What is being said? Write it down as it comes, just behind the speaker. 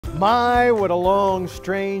My, what a long,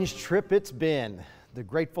 strange trip it's been. The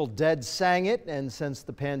Grateful Dead sang it, and since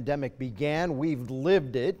the pandemic began, we've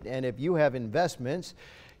lived it. And if you have investments,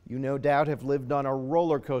 you no doubt have lived on a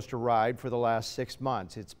roller coaster ride for the last 6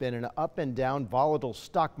 months. It's been an up and down, volatile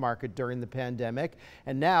stock market during the pandemic.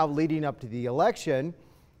 And now, leading up to the election,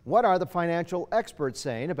 what are the financial experts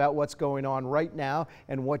saying about what's going on right now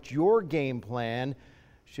and what your game plan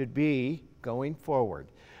should be going forward?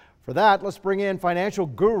 For that, let's bring in financial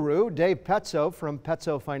guru Dave Petso from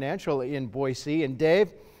Petso Financial in Boise. And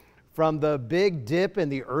Dave, from the big dip in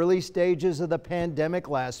the early stages of the pandemic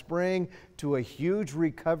last spring to a huge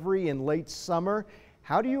recovery in late summer,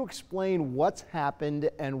 how do you explain what's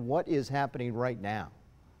happened and what is happening right now?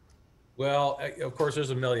 Well, of course,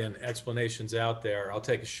 there's a million explanations out there. I'll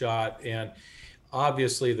take a shot. And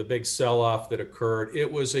obviously, the big sell-off that occurred,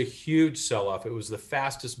 it was a huge sell-off. It was the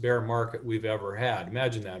fastest bear market we've ever had.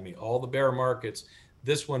 Imagine that. I mean, all the bear markets,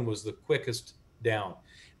 this one was the quickest down.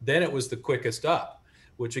 Then it was the quickest up,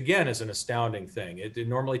 which again is an astounding thing. It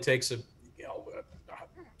normally takes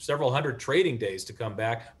several hundred trading days to come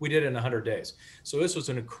back. We did it in 100 days. So this was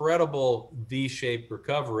an incredible V-shaped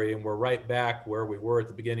recovery, and we're right back where we were at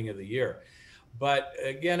the beginning of the year. But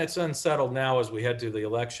again, it's unsettled now as we head to the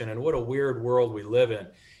election, and what a weird world we live in.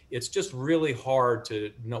 It's just really hard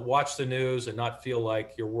to watch the news and not feel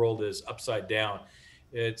like your world is upside down.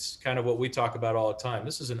 It's kind of what we talk about all the time.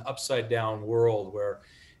 This is an upside down world where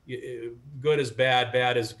good is bad,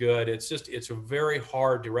 bad is good. It's very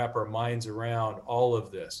hard to wrap our minds around all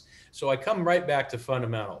of this. So I come right back to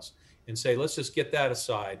fundamentals and say, let's just get that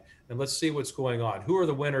aside and let's see what's going on. Who are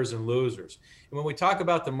the winners and losers? And when we talk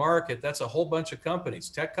about the market, that's a whole bunch of companies.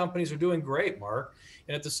 Tech companies are doing great, Mark.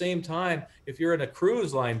 And at the same time, if you're in a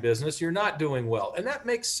cruise line business, you're not doing well. And that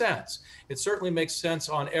makes sense. It certainly makes sense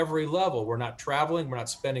on every level. We're not traveling, we're not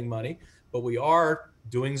spending money, but we are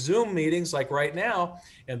doing Zoom meetings like right now,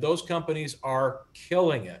 and those companies are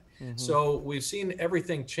killing it. Mm-hmm. So we've seen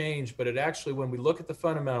everything change, but it actually, when we look at the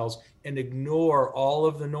fundamentals and ignore all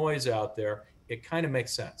of the noise out there, it kind of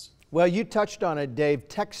makes sense. Well, you touched on it, Dave.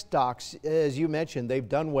 Tech stocks, as you mentioned, they've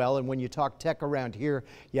done well. And when you talk tech around here,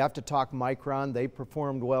 you have to talk Micron. They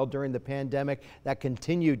performed well during the pandemic. That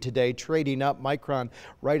continued today, trading up. Micron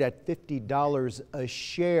right at $50 a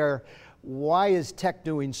share. Why is tech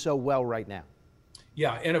doing so well right now?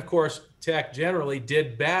 Yeah, and of course, tech generally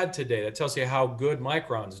did bad today. That tells you how good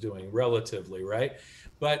Micron's doing relatively, right?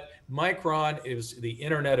 But Micron is the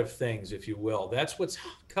Internet of Things, if you will. That's what's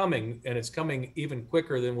coming, and it's coming even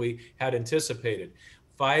quicker than we had anticipated.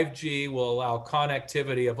 5G will allow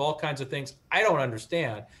connectivity of all kinds of things I don't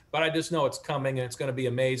understand, but I just know it's coming and it's going to be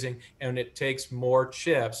amazing, and it takes more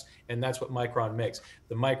chips, and that's what Micron makes,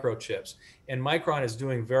 the microchips. And Micron is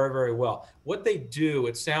doing very, very well. What they do,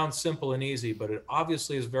 it sounds simple and easy, but it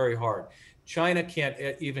obviously is very hard. China can't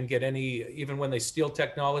even get any, even when they steal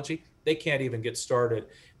technology, they can't even get started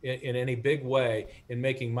in any big way in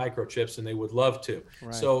making microchips, and they would love to.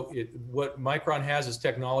 Right. So what Micron has is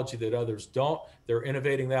technology that others don't. They're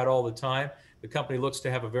innovating that all the time. The company looks to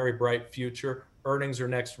have a very bright future. Earnings are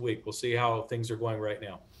next week. We'll see how things are going right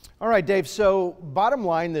now. All right, Dave, so bottom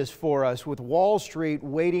line this for us, with Wall Street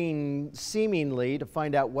waiting seemingly to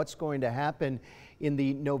find out what's going to happen in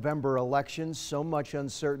the November elections, so much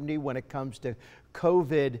uncertainty when it comes to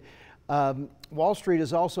COVID. Wall Street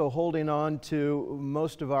is also holding on to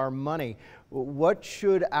most of our money. What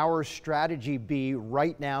should our strategy be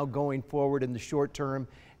right now going forward in the short term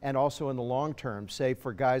and also in the long term, say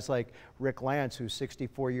for guys like Rick Lance, who's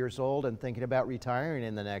 64 years old and thinking about retiring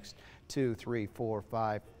in the next 2, 3, 4,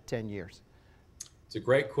 5, 10 years? It's a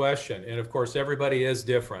great question. And of course, everybody is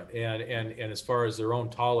different and as far as their own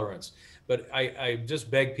tolerance. But I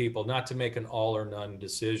just beg people not to make an all or none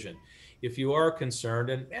decision. If you are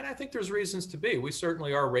concerned, and I think there's reasons to be, we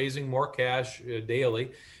certainly are raising more cash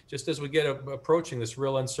daily, just as we get approaching this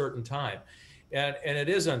real uncertain time. And it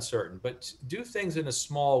is uncertain, but do things in a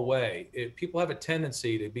small way. People have a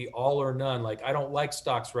tendency to be all or none, like I don't like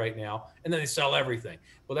stocks right now, and then they sell everything.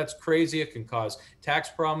 Well, that's crazy. It can cause tax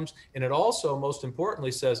problems. And it also, most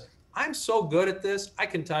importantly, says, I'm so good at this, I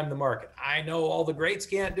can time the market. I know all the greats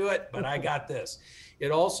can't do it, but I got this. It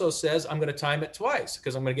also says I'm going to time it twice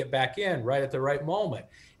because I'm going to get back in right at the right moment.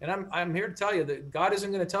 And I'm here to tell you that God isn't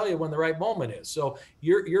going to tell you when the right moment is. So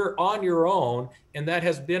you're on your own, and that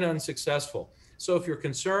has been unsuccessful. So if you're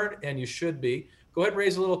concerned, and you should be, go ahead and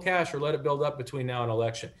raise a little cash or let it build up between now and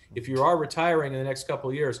election. If you are retiring in the next couple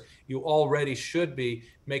of years, you already should be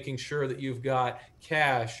making sure that you've got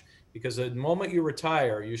cash, because the moment you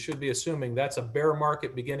retire, you should be assuming that's a bear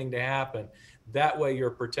market beginning to happen. That way you're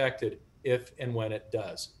protected if and when it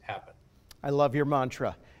does happen. I love your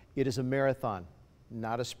mantra. It is a marathon,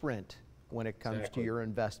 not a sprint when it comes Exactly. to your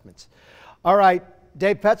investments. All right,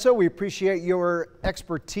 Dave Petso, we appreciate your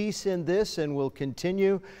expertise in this, and we'll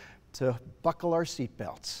continue to buckle our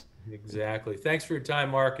seatbelts. Exactly. Thanks for your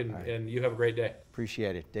time, Mark, and you have a great day.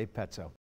 Appreciate it. Dave Petso.